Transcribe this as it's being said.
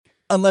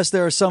Unless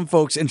there are some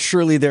folks, and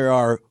surely there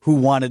are, who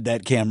wanted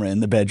that camera in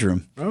the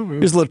bedroom. Oh,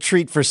 here's a little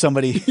treat for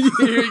somebody. Here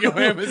you go,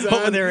 Amazon.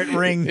 Over there at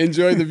Ring.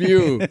 Enjoy the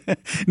view.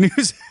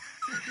 News.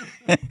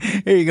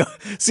 Here you go.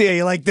 See how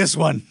you like this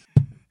one.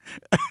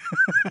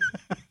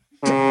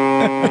 There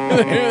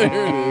it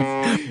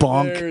is.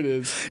 Bonk. There it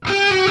is.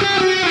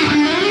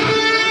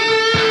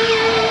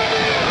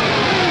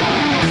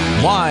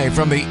 Live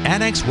from the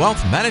Annex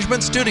Wealth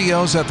Management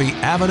Studios at the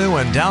Avenue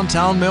in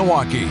downtown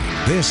Milwaukee,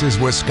 this is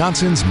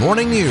Wisconsin's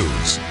Morning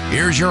News.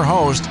 Here's your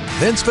host,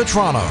 Vince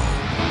Vitrano.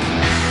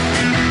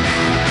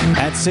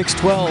 At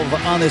 6:12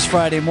 on this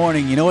Friday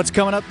morning, you know what's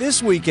coming up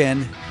this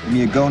weekend? Give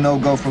me a go, no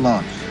go for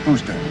launch.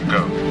 Booster.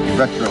 Go.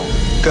 Retro.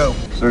 Go.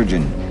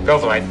 Surgeon. Go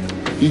flight.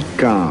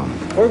 Ecom.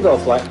 We're go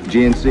flight.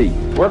 GNC.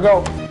 We're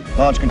go.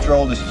 Launch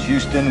control, this is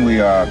Houston.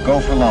 We are go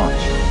for launch.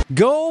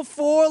 Go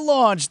for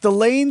launch. The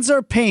lanes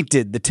are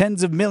painted. The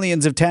tens of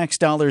millions of tax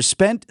dollars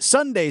spent.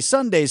 Sunday,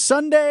 Sunday,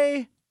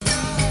 Sunday.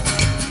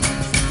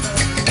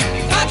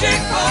 Magic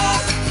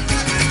Bus!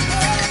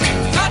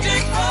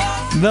 Magic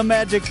Bus! The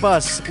Magic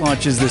Bus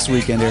launches this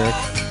weekend, Eric.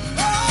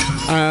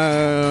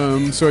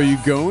 So are you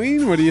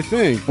going? What do you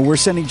think? We're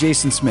sending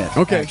Jason Smith,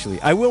 Okay. actually.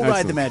 I will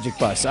ride the Magic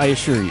Bus, I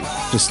assure you.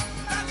 Just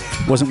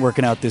wasn't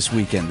working out this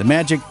weekend. The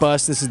Magic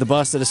Bus, this is the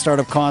bus at a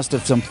startup cost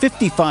of some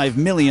 $55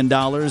 million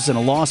and a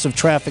loss of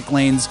traffic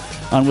lanes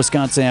on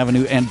Wisconsin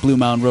Avenue and Blue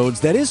Mound roads.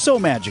 That is so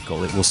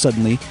magical. It will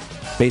suddenly,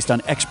 based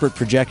on expert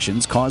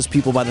projections, cause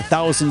people by the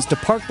thousands to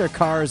park their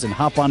cars and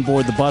hop on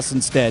board the bus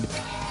instead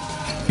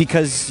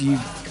because you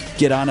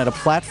get on at a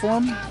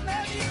platform,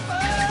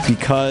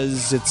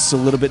 because it's a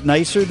little bit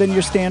nicer than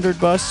your standard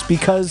bus,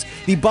 because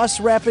the bus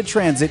rapid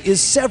transit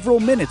is several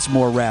minutes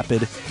more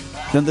rapid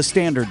than the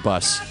standard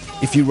bus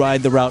if you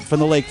ride the route from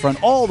the lakefront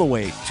all the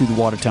way to the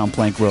Watertown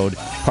Plank Road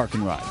Park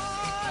and Ride.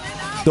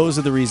 Those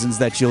are the reasons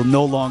that you'll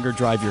no longer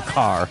drive your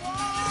car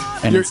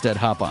and instead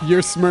hop on.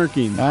 You're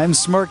smirking. I'm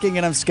smirking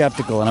and I'm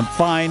skeptical and I'm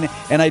fine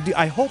and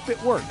I hope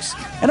it works.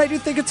 And I do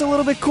think it's a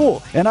little bit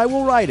cool and I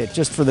will ride it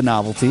just for the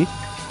novelty,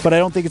 but I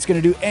don't think it's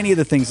going to do any of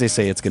the things they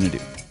say it's going to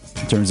do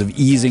in terms of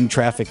easing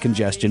traffic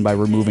congestion by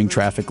removing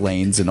traffic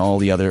lanes and all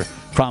the other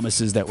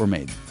promises that were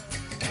made.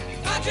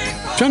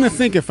 Trying to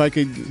think if I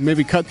could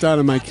maybe cut down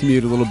on my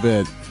commute a little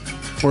bit,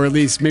 or at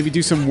least maybe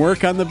do some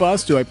work on the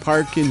bus. Do I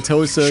park in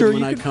Tosa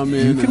when I come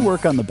in? You can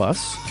work on the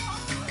bus.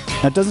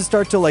 Now, it doesn't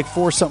start till like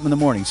 4-something in the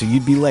morning, so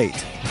you'd be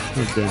late.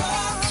 Okay.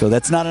 So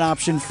that's not an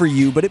option for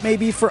you, but it may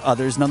be for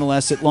others.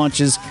 Nonetheless, it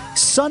launches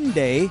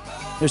Sunday.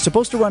 They're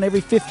supposed to run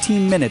every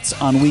 15 minutes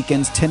on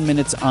weekends, 10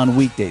 minutes on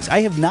weekdays.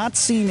 I have not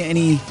seen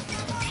any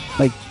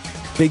like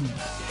big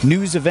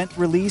news event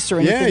release or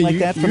anything like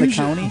that from the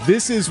county.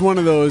 This is one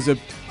of those.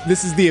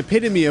 This is the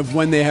epitome of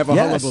when they have a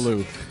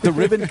hullabaloo. The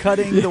ribbon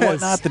cutting, the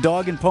whatnot, the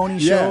dog and pony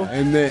show. Yeah,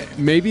 and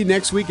maybe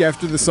next week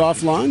after the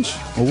soft launch.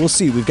 Well, we'll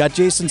see. We've got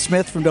Jason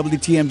Smith from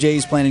WTMJ.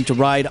 He's planning to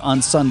ride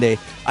on Sunday.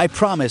 I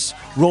promise,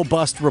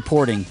 robust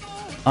reporting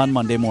on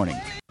Monday morning.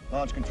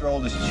 Launch control,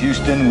 this is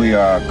Houston. We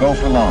are go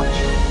for launch.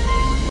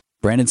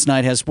 Brandon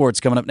Snide has sports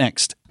coming up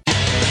next.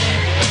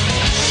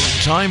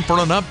 Time for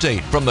an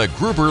update from the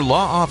Gruber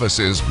Law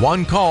Office's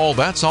One Call,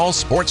 That's All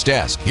Sports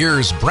Desk.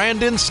 Here's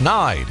Brandon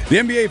Snide. The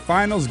NBA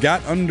Finals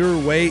got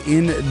underway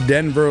in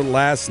Denver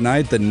last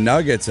night. The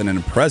Nuggets, in an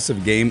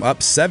impressive game,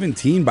 up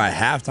 17 by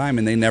halftime,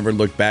 and they never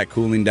looked back,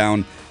 cooling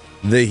down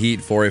the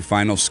Heat for a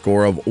final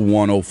score of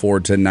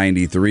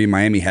 104-93.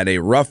 Miami had a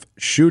rough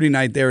shooting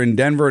night there in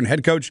Denver, and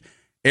head coach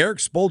Eric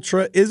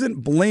Spoelstra isn't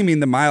blaming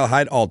the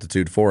mile-high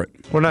altitude for it.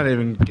 We're not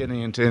even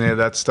getting into any of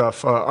that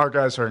stuff. Our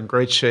guys are in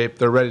great shape.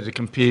 They're ready to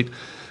compete.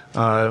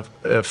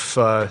 If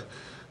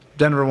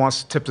Denver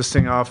wants to tip this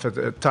thing off at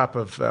the top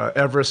of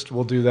Everest,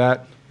 we'll do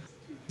that.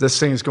 This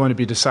thing is going to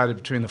be decided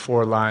between the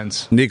four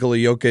lines. Nikola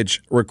Jokic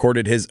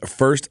recorded his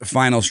first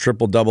finals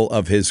triple-double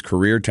of his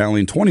career,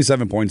 tallying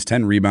 27 points,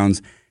 10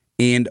 rebounds,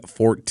 and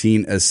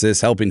 14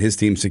 assists, helping his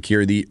team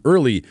secure the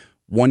early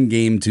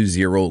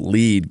 1-0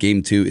 lead.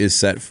 Game 2 is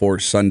set for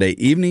Sunday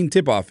evening.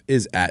 Tip-off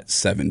is at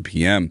 7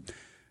 p.m.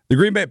 The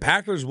Green Bay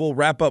Packers will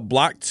wrap up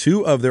Block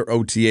 2 of their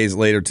OTAs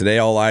later today.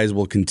 All eyes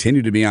will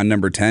continue to be on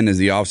number 10 as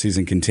the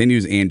offseason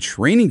continues and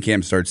training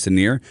camp starts to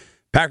near.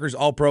 Packers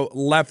All-Pro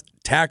left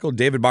tackle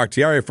David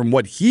Bakhtiari from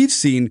what he's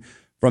seen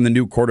from the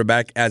new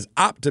quarterback as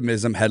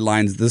optimism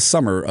headlines the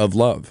summer of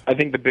love. I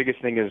think the biggest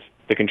thing is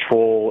the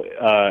control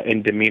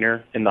and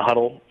demeanor in the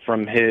huddle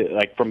from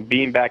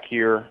being back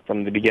here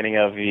from the beginning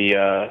of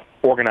the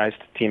organized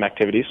team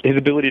activities. His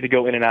ability to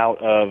go in and out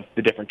of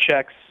the different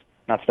checks,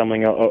 not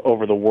stumbling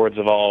over the words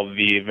of all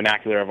the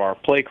vernacular of our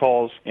play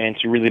calls, and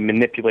to really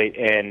manipulate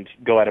and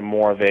go at a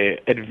more of a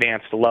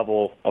advanced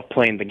level of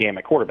playing the game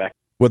at quarterback.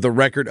 With a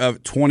record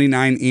of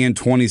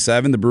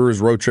 29-27, the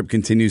Brewers' road trip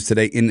continues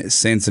today in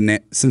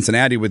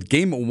Cincinnati with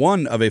Game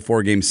 1 of a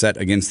 4-game set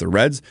against the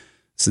Reds.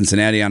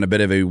 Cincinnati on a bit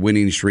of a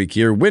winning streak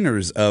here,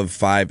 winners of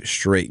 5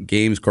 straight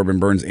games. Corbin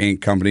Burns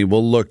and company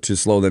will look to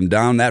slow them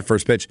down. That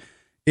first pitch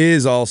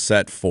is all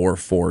set for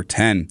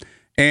 4:10.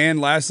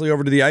 And lastly,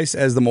 over to the ice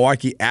as the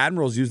Milwaukee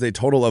Admirals used a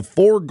total of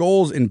 4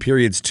 goals in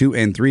periods 2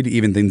 and 3 to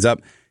even things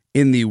up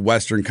in the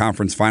Western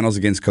Conference Finals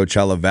against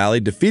Coachella Valley,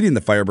 defeating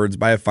the Firebirds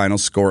by a final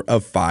score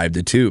of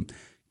 5-2.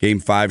 Game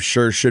 5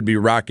 sure should be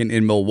rocking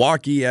in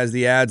Milwaukee as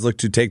the Ads look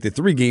to take the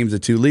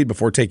 3-2 lead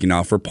before taking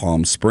off for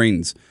Palm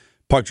Springs.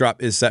 Puck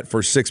drop is set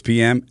for 6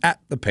 p.m. at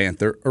the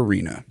Panther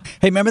Arena.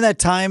 Hey, remember that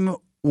time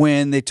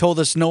when they told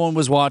us no one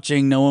was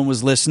watching, no one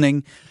was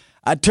listening?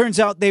 It turns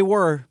out they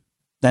were.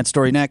 That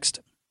story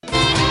next.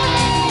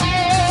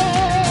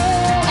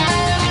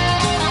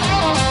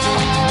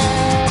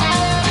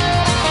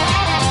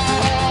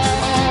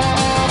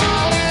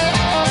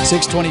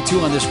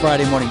 6:22 on this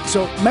Friday morning.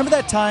 So remember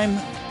that time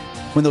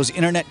when those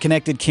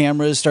internet-connected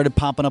cameras started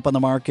popping up on the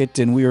market,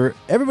 and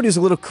everybody was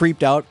a little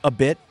creeped out a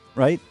bit,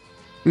 right?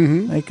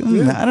 Mm-hmm. Like,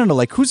 I don't know,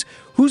 like who's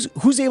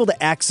able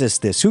to access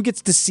this? Who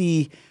gets to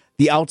see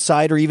the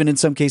outside, or even in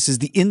some cases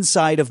the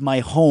inside of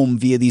my home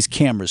via these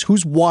cameras?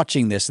 Who's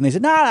watching this? And they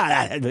said,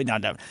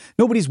 no,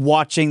 nobody's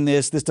watching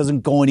this. This doesn't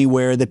go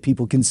anywhere that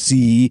people can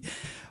see.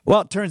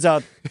 Well, it turns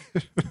out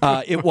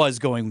it was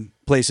going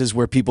places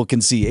where people can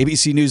see.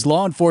 ABC News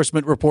law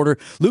enforcement reporter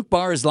Luke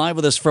Barr is live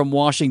with us from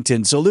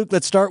Washington. So, Luke,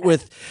 let's start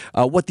with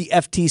what the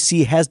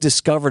FTC has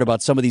discovered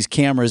about some of these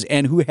cameras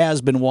and who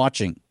has been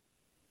watching.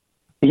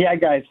 Yeah,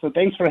 guys, so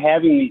thanks for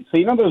having me.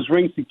 So, those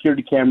Ring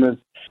security cameras,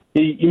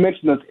 you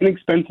mentioned those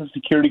inexpensive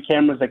security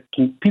cameras that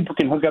people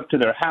can hook up to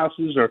their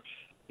houses or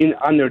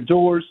on their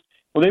doors.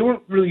 Well, they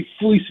weren't really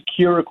fully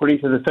secure,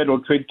 according to the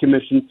Federal Trade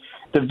Commission.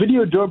 The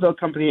video doorbell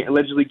company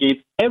allegedly gave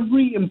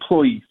every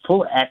employee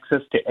full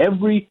access to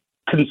every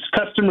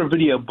customer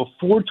video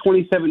before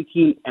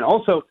 2017 and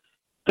also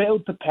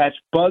failed to patch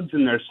bugs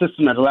in their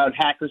system that allowed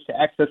hackers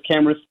to access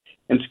cameras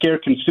and scare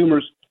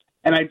consumers.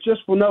 And I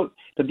just will note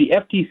that the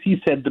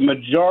FTC said the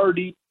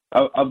majority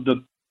of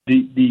the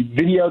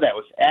video that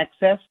was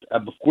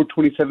accessed before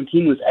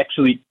 2017 was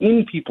actually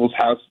in people's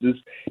houses,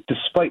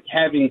 despite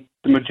having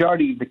the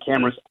majority of the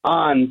cameras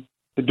on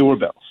the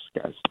doorbells,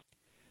 guys.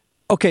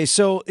 Okay,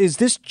 so is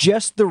this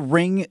just the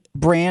Ring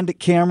brand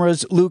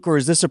cameras, Luke, or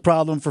is this a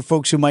problem for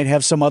folks who might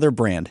have some other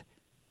brand?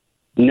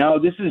 No,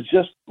 this is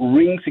just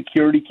Ring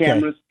security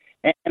cameras.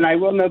 Okay. And I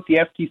will note the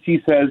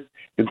FTC says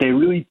that they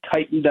really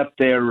tightened up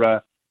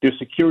their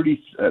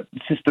security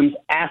systems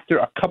after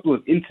a couple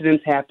of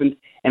incidents happened,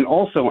 and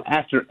also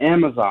after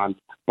Amazon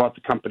bought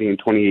the company in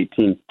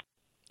 2018.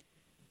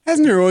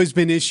 Hasn't there always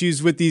been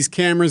issues with these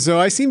cameras, though?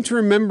 I seem to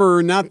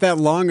remember not that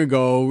long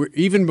ago,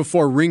 even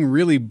before Ring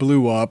really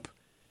blew up,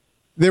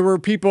 there were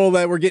people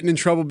that were getting in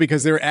trouble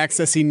because they were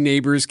accessing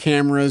neighbors'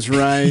 cameras,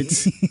 right?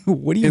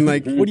 What do you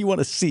want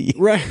to see?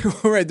 Right.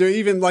 They're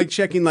even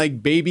checking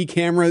baby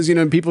cameras.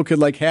 People could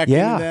hack into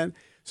that.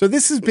 So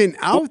this has been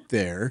out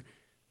there.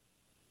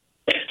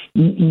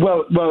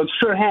 Well, it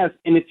sure has.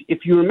 And if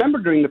you remember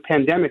during the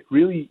pandemic,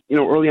 really,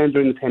 early on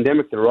during the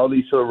pandemic, there were all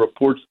these sort of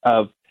reports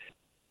of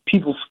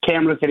people's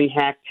cameras getting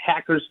hacked,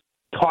 hackers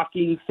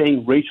talking,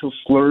 saying racial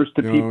slurs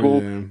to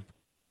people,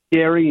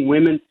 scaring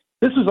women.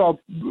 This was all,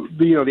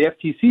 the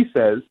FTC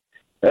says,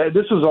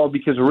 this was all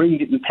because Ring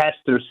didn't patch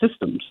their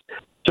systems.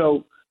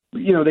 So,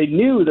 they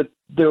knew that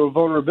there were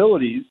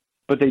vulnerabilities,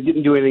 but they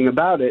didn't do anything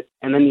about it.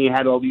 And then you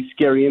had all these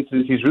scary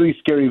incidents, these really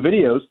scary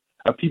videos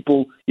of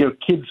people,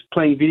 kids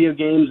playing video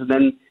games and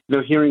then,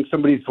 hearing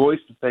somebody's voice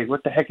and saying,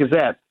 what the heck is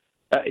that?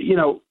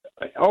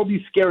 All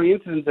these scary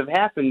incidents have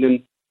happened,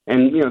 and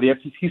the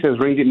FTC says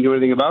Ring didn't do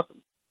anything about them.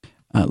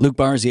 Luke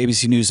Barr is the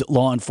ABC News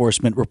law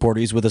enforcement reporter.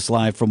 He's with us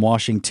live from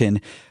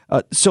Washington.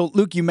 So,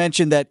 Luke, you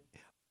mentioned that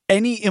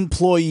any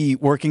employee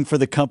working for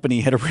the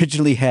company had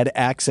originally had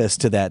access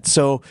to that.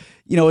 So,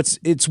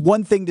 it's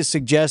one thing to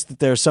suggest that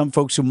there are some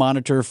folks who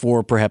monitor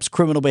for perhaps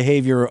criminal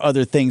behavior or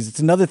other things. It's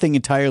another thing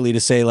entirely to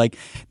say,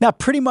 now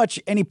pretty much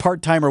any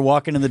part-timer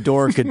walking in the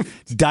door could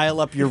dial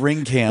up your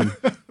Ring cam.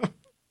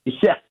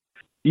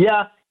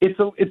 Yeah. It's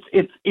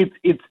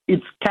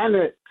kind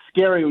of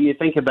scary when you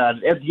think about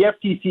it. As the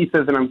FTC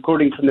says, and I'm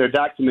quoting from their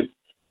document,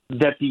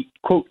 that the,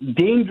 quote,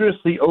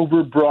 dangerously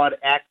overbroad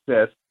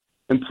access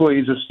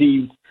employees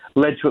received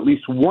led to at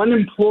least one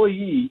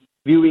employee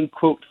viewing,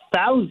 quote,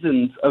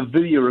 thousands of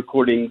video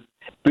recordings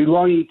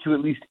belonging to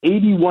at least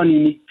 81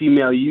 unique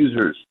female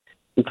users,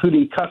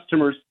 including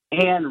customers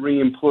and Ring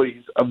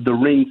employees of the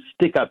Ring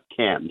stick-up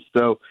cams.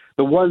 So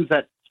the ones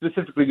that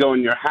specifically go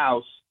in your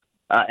house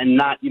and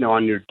not,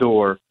 on your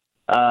door.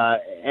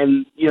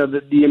 And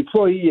the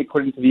employee,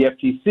 according to the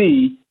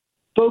FTC,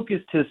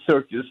 focused his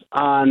searches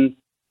on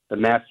the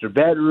master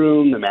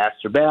bedroom, the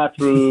master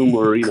bathroom,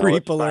 or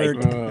creep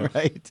alert,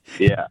 right?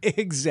 Yeah,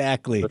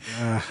 exactly.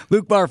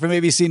 Luke Barr from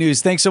ABC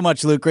News. Thanks so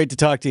much, Luke. Great to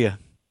talk to you.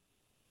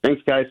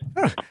 Thanks, guys.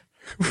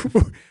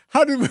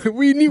 How did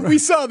we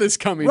saw this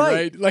coming,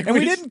 right? And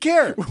we didn't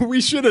care.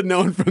 We should have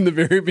known from the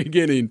very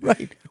beginning,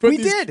 right? We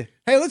did.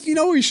 Hey, what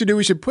we should do?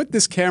 We should put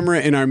this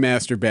camera in our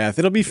master bath.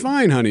 It'll be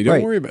fine, honey.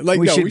 Don't worry about it.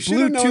 We should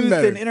have known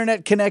better. And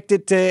internet connect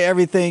it to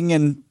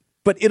everything,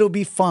 but it'll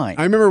be fine.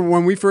 I remember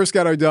when we first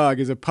got our dog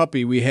as a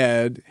puppy, we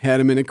had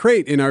him in a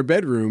crate in our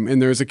bedroom,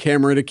 and there was a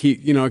camera to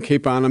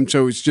keep on him,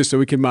 so it's just so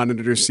we could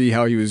monitor to see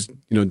how he was,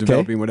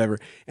 developing, whatever.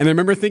 And I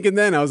remember thinking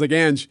then, I was like,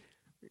 Ange,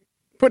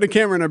 put a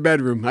camera in our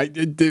bedroom.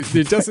 It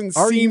doesn't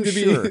seem to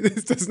be. Sure?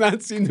 This does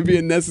not seem to be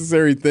a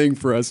necessary thing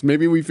for us.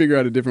 Maybe we figure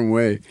out a different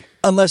way.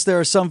 Unless there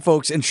are some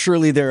folks, and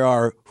surely there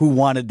are, who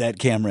wanted that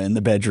camera in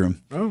the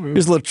bedroom. Oh, well.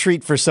 Here's a little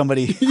treat for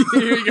somebody. Here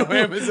you go,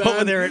 Amazon.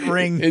 Over there at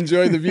Ring.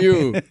 Enjoy the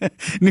view.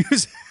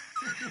 News.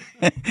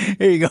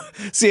 Here you go.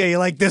 See how you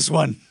like this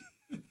one.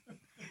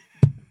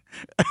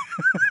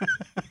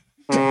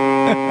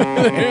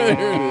 There it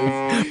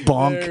is.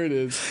 Bonk. There it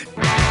is.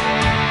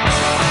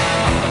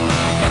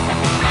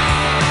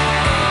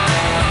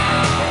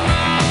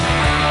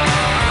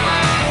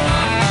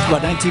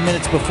 About 19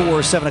 minutes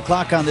before 7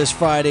 o'clock on this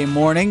Friday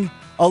morning.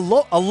 A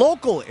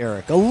local,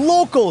 Eric, a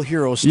local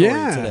hero story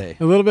today.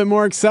 A little bit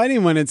more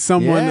exciting when it's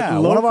someone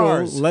local. One of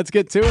ours. Let's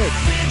get to it.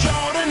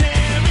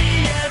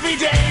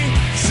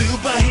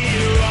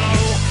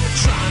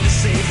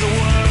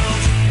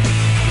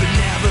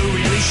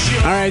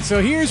 All right,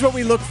 so here's what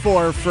we look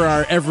for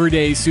our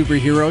everyday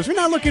superheroes. We're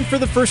not looking for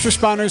the first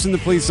responders and the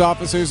police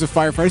officers, the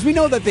firefighters. We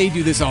know that they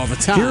do this all the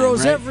time.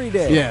 Heroes right? every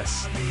day.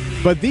 Yes.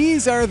 But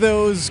these are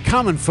those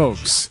common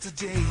folks.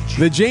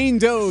 The Jane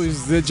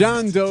Does, the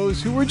John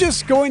Does, who were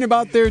just going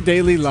about their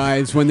daily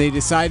lives when they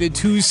decided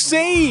to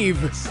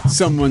save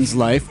someone's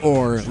life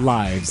or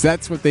lives.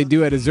 That's what they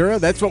do at Azura.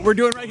 That's what we're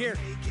doing right here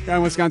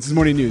on Wisconsin's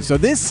Morning News. So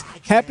this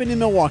happened in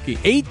Milwaukee,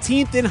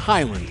 18th and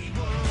Highland.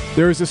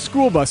 There was a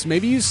school bus.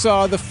 Maybe you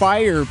saw the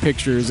fire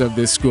pictures of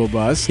this school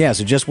bus. Yeah,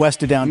 so just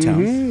west of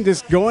downtown.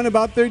 Just going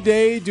about their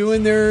day,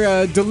 doing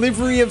their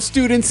delivery of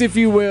students, if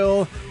you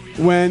will,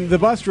 when the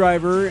bus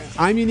driver,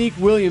 I'm Unique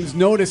Williams,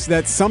 noticed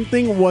that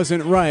something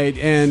wasn't right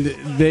and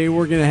they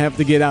were going to have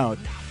to get out.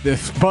 The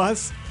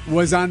bus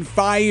was on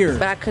fire.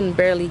 But I couldn't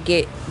barely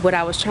get what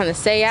I was trying to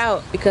say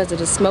out because of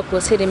the smoke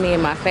was hitting me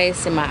in my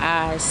face and my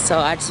eyes. So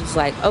I just was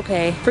like,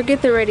 okay,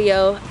 forget the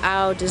radio.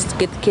 I'll just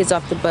get the kids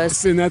off the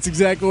bus. And that's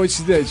exactly what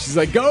she did. She's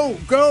like, go,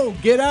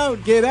 get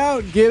out, get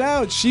out, get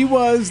out. She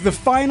was the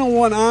final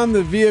one on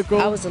the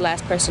vehicle. I was the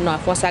last person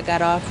off. Once I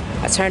got off,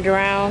 I turned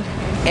around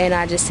and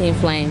I just seen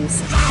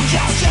flames.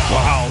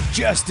 Wow,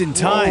 just in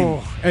time.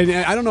 Oh. And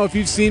I don't know if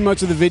you've seen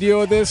much of the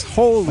video of this.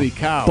 Holy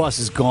cow. Bus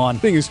is gone.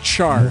 Thing is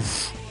charred.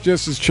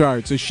 Just as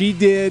charred. So she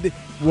did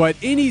what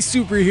any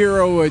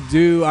superhero would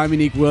do. I'm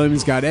Unique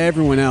Williams, got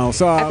everyone else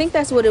off. I think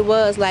that's what it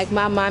was. Like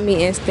my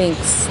mommy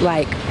instincts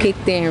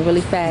kicked in really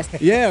fast.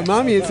 Yeah,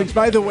 mommy instincts.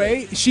 By the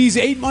way, she's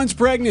 8 months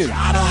pregnant.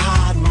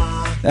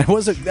 That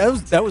was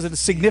a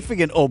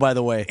significant, by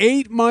the way.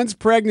 8 months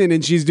pregnant,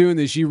 and she's doing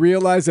this. She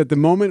realized that the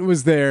moment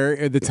was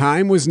there, the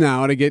time was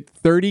now to get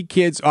 30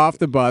 kids off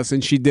the bus,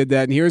 and she did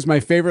that. And here's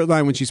my favorite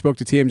line when she spoke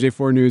to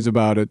TMJ4 News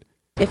about it.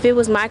 If it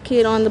was my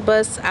kid on the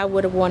bus, I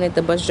would have wanted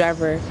the bus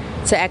driver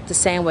to act the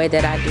same way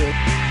that I do.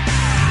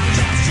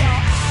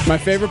 My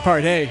favorite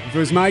part, hey, if it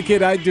was my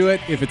kid, I'd do it.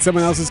 If it's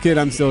someone else's kid,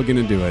 I'm still going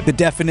to do it. The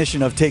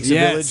definition of takes a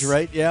village,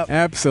 right? Yeah,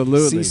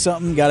 absolutely. See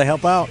something, got to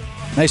help out.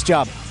 Nice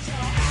job.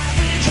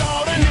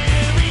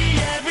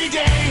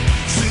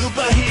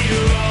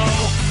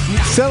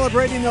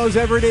 Celebrating those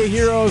everyday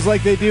heroes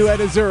like they do at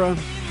Azura,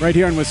 right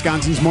here on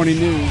Wisconsin's Morning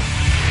News.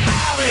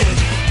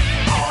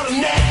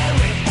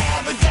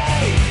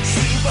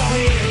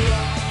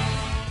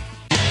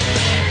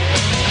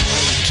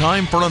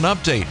 Time for an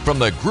update from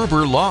the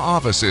Gruber Law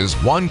Office's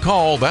One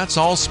Call, That's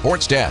All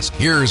Sports Desk.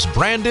 Here's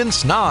Brandon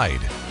Snide.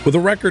 With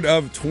a record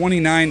of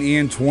 29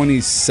 and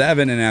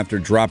 27, and after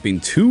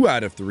dropping 2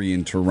 out of 3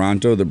 in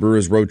Toronto, the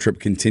Brewers' road trip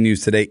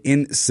continues today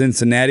in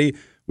Cincinnati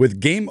with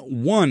Game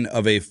 1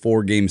 of a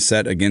 4-game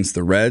set against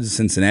the Reds.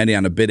 Cincinnati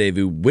on a bit of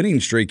a winning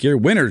streak here,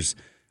 winners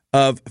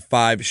of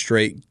 5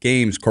 straight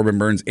games. Corbin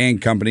Burns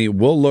and company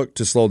will look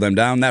to slow them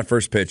down. That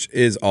first pitch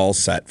is all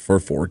set for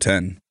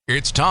 4:10.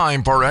 It's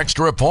time for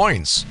Extra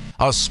Points,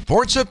 a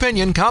sports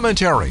opinion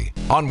commentary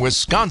on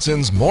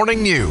Wisconsin's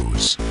Morning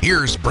News.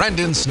 Here's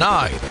Brendan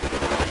Snide.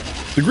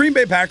 The Green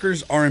Bay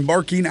Packers are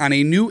embarking on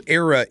a new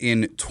era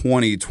in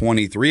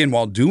 2023, and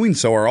while doing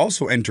so are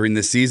also entering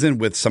the season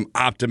with some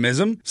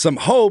optimism, some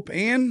hope,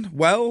 and,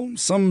 well,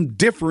 some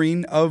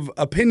differing of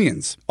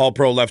opinions.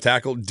 All-Pro left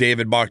tackle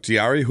David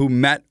Bakhtiari, who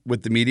met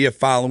with the media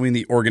following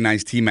the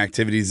organized team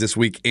activities this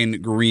week in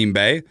Green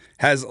Bay,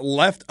 has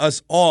left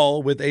us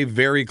all with a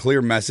very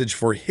clear message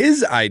for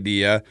his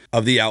idea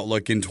of the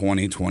outlook in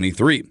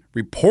 2023,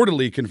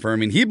 reportedly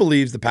confirming he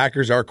believes the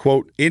Packers are,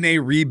 quote, in a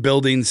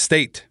rebuilding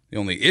state. The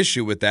only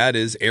issue with that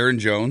is Aaron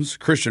Jones,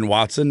 Christian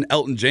Watson,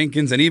 Elton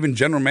Jenkins, and even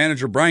general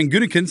manager Brian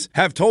Gutekunst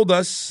have told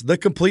us the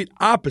complete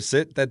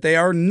opposite, that they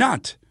are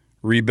not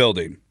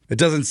rebuilding. It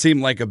doesn't seem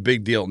like a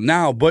big deal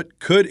now, but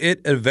could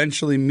it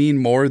eventually mean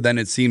more than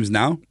it seems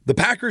now? The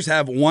Packers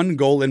have one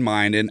goal in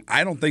mind, and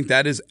I don't think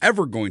that is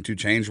ever going to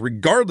change,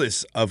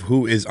 regardless of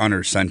who is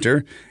under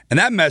center. And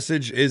that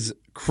message is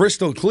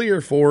crystal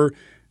clear for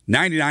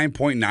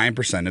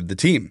 99.9% of the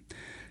team.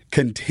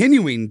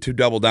 Continuing to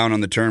double down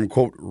on the term,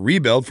 quote,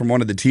 rebuild from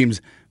one of the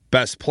team's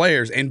best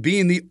players and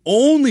being the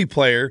only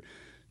player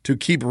to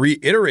keep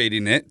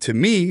reiterating it, to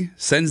me,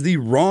 sends the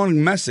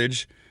wrong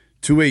message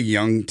to a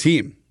young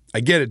team.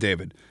 I get it,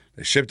 David.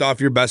 They shipped off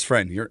your best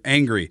friend. You're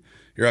angry.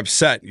 you're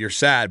upset, you're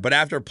sad. But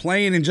after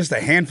playing in just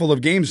a handful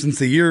of games since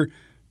the year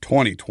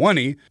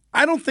 2020,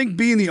 I don't think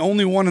being the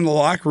only one in the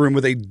locker room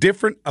with a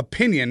different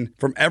opinion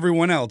from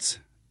everyone else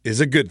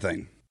is a good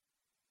thing.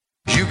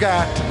 You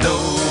got to know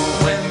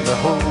when to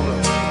hold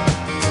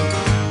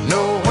up,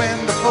 know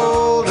when to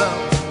fold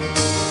up,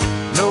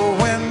 know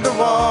when to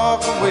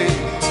walk away,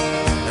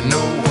 and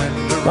know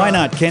when to run. Why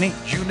not, Kenny?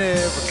 You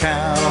never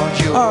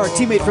count your Our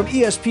teammate from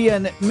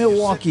ESPN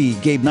Milwaukee,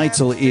 Gabe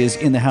Neitzel, is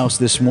in the house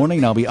this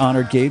morning. I'll be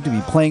honored, Gabe, to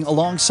be playing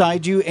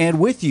alongside you and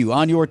with you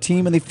on your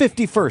team in the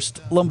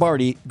 51st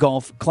Lombardi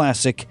Golf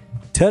Classic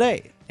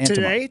today.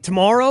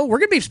 Tomorrow, we're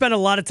going to be spending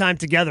a lot of time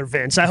together,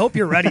 Vince. I hope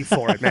you're ready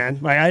for it,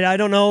 man. I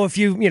don't know if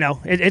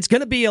it's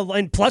going to be,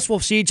 and plus we'll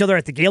see each other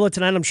at the gala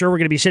tonight. I'm sure we're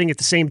going to be sitting at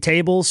the same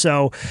table.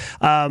 So,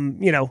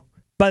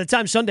 by the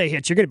time Sunday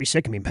hits, you're going to be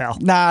sick of me, pal.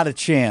 Not a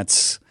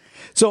chance.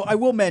 So I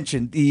will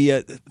mention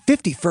the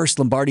 51st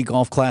Lombardi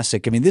Golf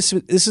Classic. I mean, this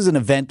is an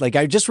event, like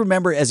I just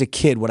remember as a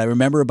kid, what I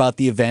remember about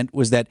the event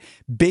was that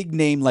big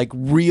name, like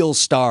real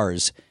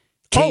stars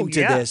came to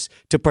this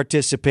to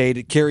participate.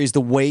 It carries the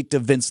weight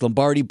of Vince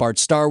Lombardi. Bart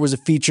Starr was a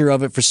feature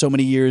of it for so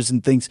many years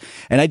and things.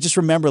 And I just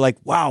remember like,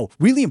 wow,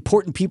 really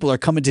important people are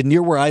coming to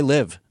near where I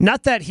live.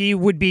 Not that he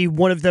would be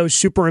one of those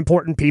super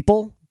important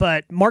people,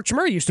 but Mark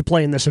Chmura used to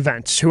play in this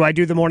event, who I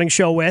do the morning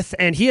show with,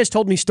 and he has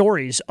told me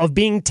stories of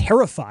being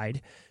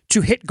terrified to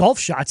hit golf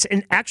shots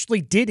and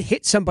actually did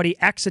hit somebody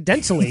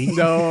accidentally.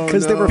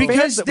 Because there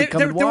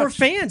were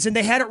fans and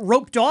they had it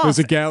roped off. There's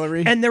a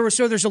gallery. And there's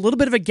a little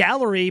bit of a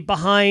gallery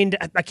behind,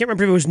 I can't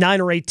remember if it was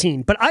 9 or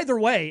 18, but either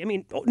way, I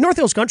mean, North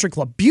Hills Country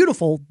Club,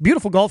 beautiful,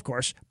 beautiful golf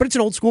course, but it's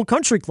an old school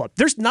country club.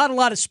 There's not a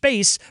lot of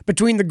space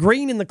between the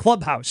green and the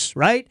clubhouse,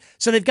 right?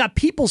 So they've got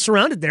people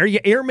surrounded there. You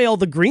airmail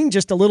the green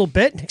just a little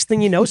bit. Next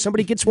thing you know,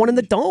 somebody gets one in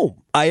the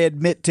dome. I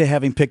admit to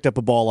having picked up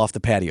a ball off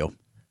the patio.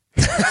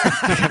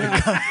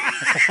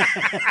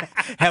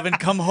 Haven't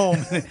come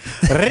home.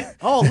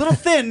 Oh, a little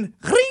thin.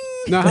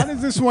 Now, how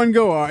does this one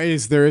go?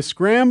 Is there a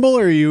scramble,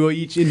 or are you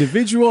each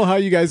individual? How are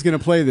you guys going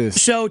to play this?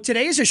 So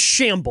today is a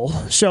shamble.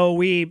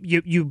 So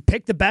you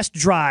pick the best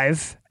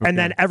drive, and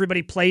then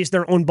everybody plays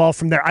their own ball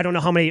from there. I don't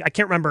know how many. I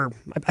can't remember.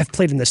 I've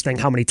played in this thing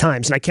how many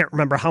times, and I can't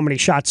remember how many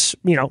shots.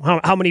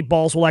 How many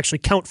balls will actually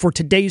count for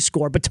today's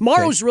score. But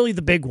tomorrow's really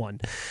the big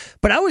one.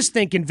 But I was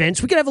thinking,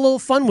 Vince, we could have a little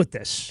fun with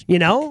this.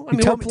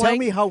 Tell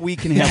me how we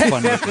can have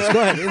fun with this.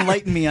 Go ahead,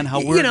 enlighten me on how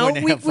we're going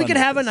to have fun. We could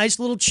have a nice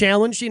little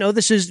challenge.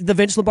 This is the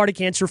Vince Lombardi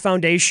Cancer Foundation.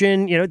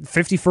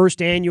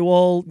 51st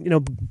annual.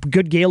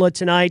 Good gala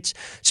tonight.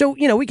 So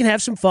we can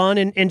have some fun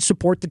and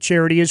support the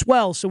charity as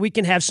well. So we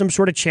can have some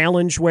sort of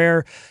challenge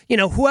where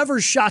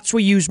whoever's shots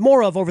we use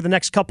more of over the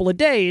next couple of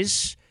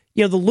days,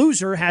 the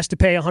loser has to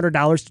pay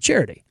 $100 to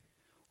charity.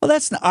 Well,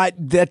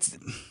 that's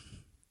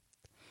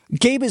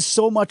Gabe is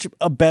so much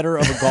a better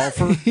of a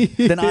golfer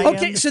than I am.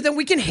 Okay, so then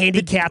we can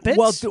handicap it.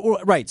 Well,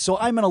 right. So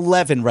I'm an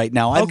 11 right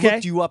now. I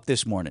looked you up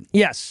this morning.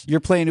 Yes.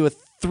 You're playing to a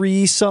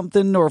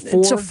 3-something or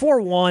 4? It's a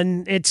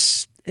 4-1.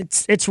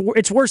 It's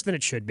worse than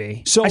it should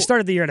be. So I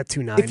started the year at a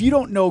 2.9. If you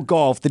don't know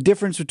golf, the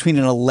difference between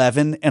an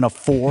 11 and a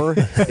 4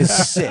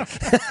 is sick.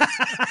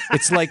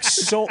 It's like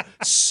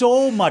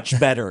so much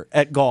better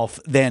at golf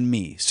than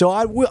me. So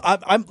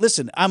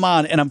I'm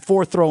on, and I'm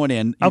 4 throwing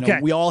in.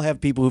 We all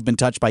have people who've been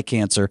touched by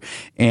cancer,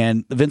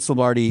 and the Vince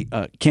Lombardi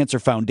Cancer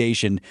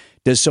Foundation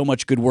does so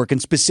much good work,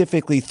 and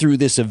specifically through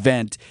this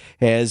event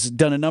has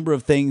done a number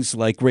of things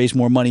like raise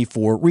more money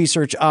for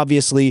research,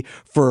 obviously,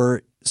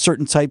 for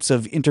certain types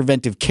of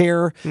interventive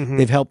care. Mm-hmm.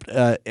 They've helped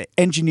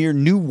engineer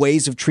new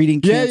ways of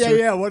treating cancer.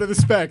 Yeah. What are the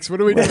specs?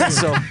 What are we doing?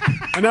 So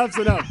enough's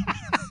enough.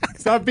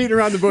 Stop beating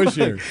around the bush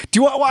here.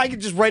 I can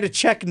just write a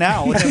check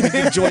now and then we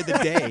can enjoy the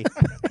day.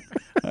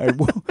 All right,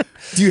 well,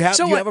 do you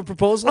have a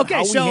proposal?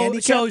 Okay, so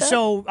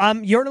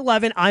you're an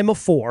 11, I'm a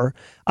 4.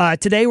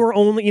 Today we're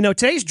only,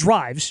 today's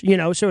drives,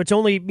 so it's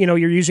only,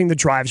 you're using the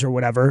drives or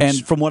whatever.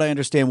 And from what I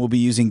understand, we'll be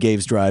using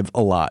Gabe's drive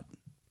a lot.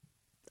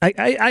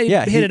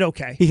 I hit it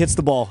okay. He hits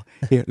the ball.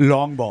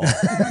 Long ball.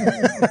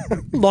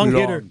 Long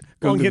hitter.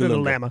 Long hitter, the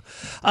Lama.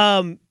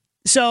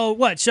 So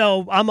what?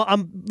 So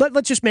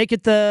let's just make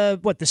it the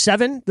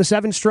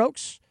 7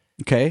 strokes.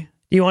 Okay.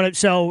 You want it?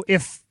 So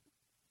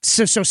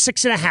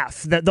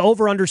 6.5. The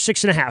over under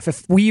 6.5.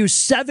 If we use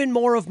 7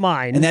 more of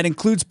mine, and that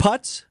includes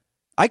putts.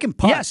 I can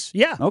putt. Yes.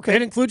 Yeah. Okay.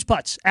 It includes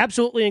putts.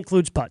 Absolutely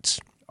includes putts.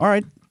 All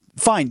right.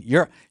 Fine.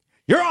 You're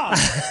on.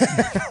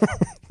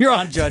 You're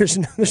on, Judge.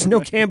 There's no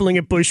gambling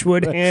at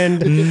Bushwood,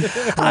 and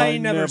I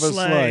never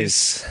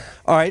slice.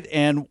 All right,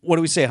 and what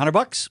do we say,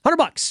 $100?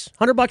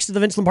 $100 to the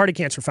Vince Lombardi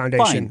Cancer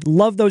Foundation. Fine.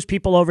 Love those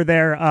people over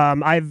there.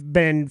 I've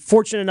been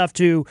fortunate enough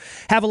to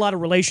have a lot of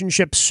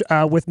relationships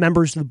with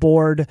members of the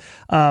board.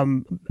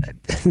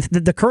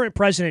 The current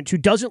president, who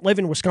doesn't live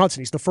in Wisconsin,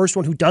 he's the first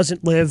one who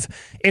doesn't live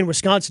in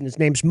Wisconsin. His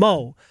name's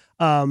Mo.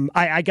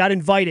 I got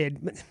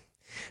invited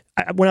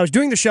when I was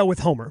doing the show with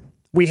Homer.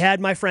 we had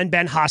my friend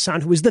Ben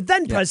Hassan, who was the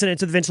then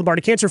president of the Vince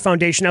Lombardi Cancer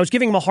Foundation. I was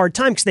giving him a hard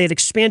time because they had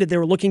expanded. They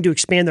were looking to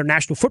expand their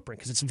national footprint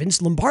because it's Vince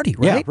Lombardi,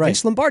 right? Yeah, right.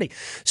 Vince Lombardi.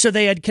 So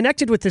they had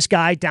connected with this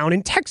guy down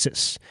in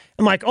Texas.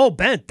 I'm like, oh,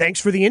 Ben, thanks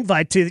for the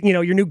invite to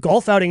your new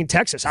golf outing in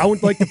Texas. I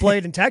would like to play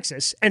it in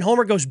Texas. And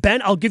Homer goes,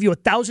 Ben, I'll give you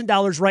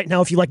 $1,000 right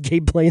now if you let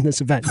Gabe play in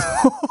this event.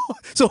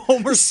 So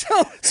Homer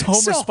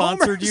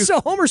sponsored you?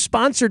 So Homer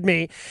sponsored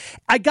me.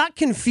 I got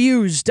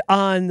confused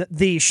on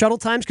the shuttle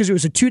times because it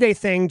was a 2-day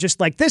thing just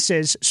like this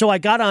is. So I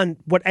got on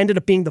what ended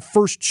up being the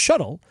first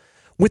shuttle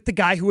with the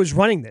guy who was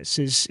running this.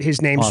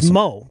 His name's awesome.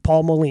 Mo,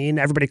 Paul Moline.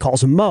 Everybody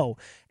calls him Mo.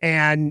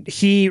 And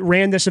he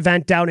ran this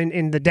event down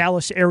in the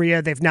Dallas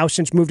area. They've now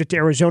since moved it to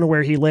Arizona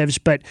where he lives.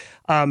 But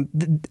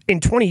in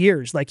 20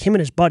 years, like him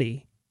and his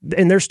buddy,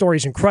 and their story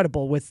is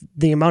incredible with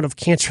the amount of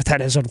cancer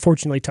that has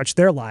unfortunately touched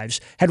their lives,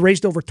 had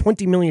raised over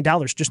 $20 million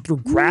just through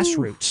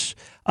grassroots.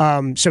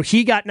 So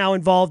he got now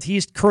involved.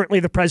 He's currently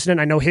the president.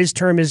 I know his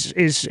term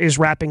is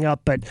wrapping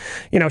up, but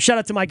shout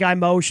out to my guy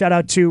Mo. Shout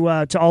out to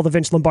all the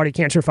Vince Lombardi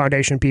Cancer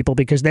Foundation people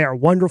because they are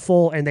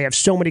wonderful and they have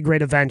so many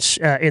great events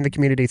in the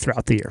community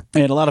throughout the year.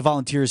 And a lot of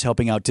volunteers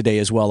helping out today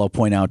as well. I'll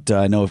point out,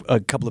 I know a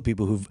couple of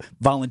people who've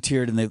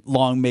volunteered and they've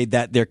long made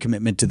that their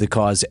commitment to the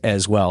cause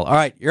as well. All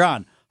right, you're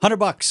on. $100.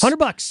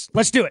 $100.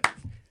 Let's do it.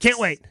 Can't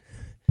wait.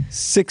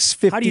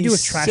 657. How do you do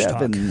with trash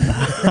talk?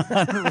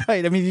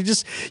 Right. I mean,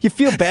 you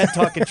feel bad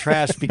talking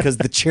trash because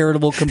the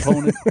charitable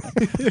component.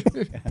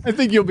 I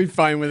think you'll be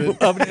fine with it.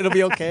 It'll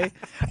be okay.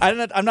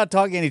 I'm not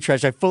talking any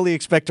trash. I fully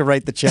expect to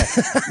write the check.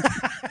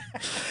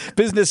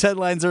 Business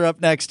headlines are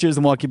up next. Here's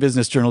the Milwaukee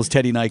Business Journal's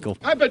Teddy Neitzel.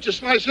 I bet you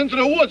slice into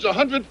the woods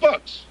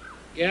 $100.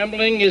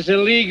 Gambling is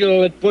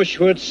illegal at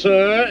Bushwood,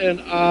 sir,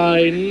 and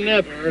I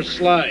never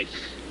slice.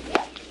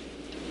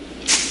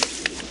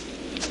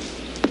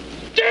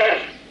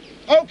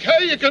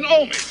 Okay, you can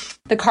owe me.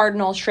 The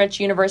Cardinal Stritch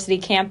University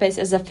campus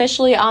is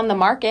officially on the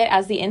market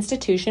as the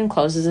institution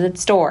closes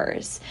its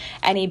doors.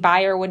 Any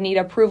buyer would need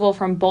approval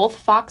from both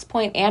Fox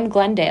Point and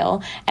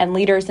Glendale, and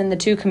leaders in the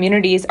two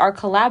communities are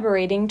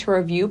collaborating to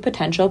review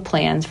potential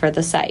plans for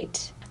the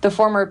site. The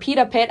former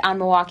Pita Pit on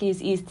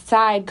Milwaukee's east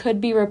side could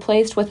be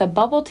replaced with a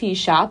bubble tea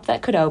shop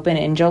that could open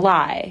in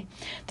July.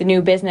 The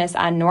new business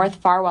on North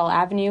Farwell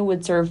Avenue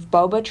would serve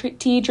boba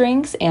tea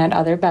drinks and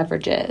other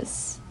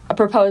beverages. A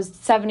proposed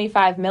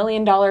 $75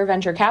 million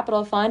venture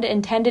capital fund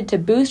intended to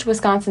boost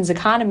Wisconsin's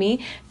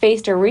economy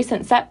faced a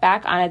recent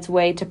setback on its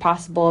way to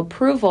possible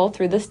approval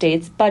through the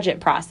state's budget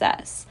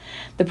process.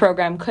 The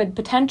program could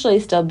potentially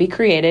still be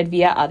created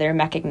via other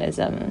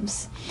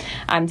mechanisms.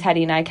 I'm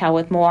Teddy Neitzel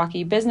with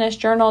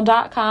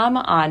MilwaukeeBusinessJournal.com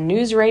on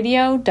News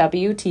Radio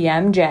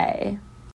WTMJ.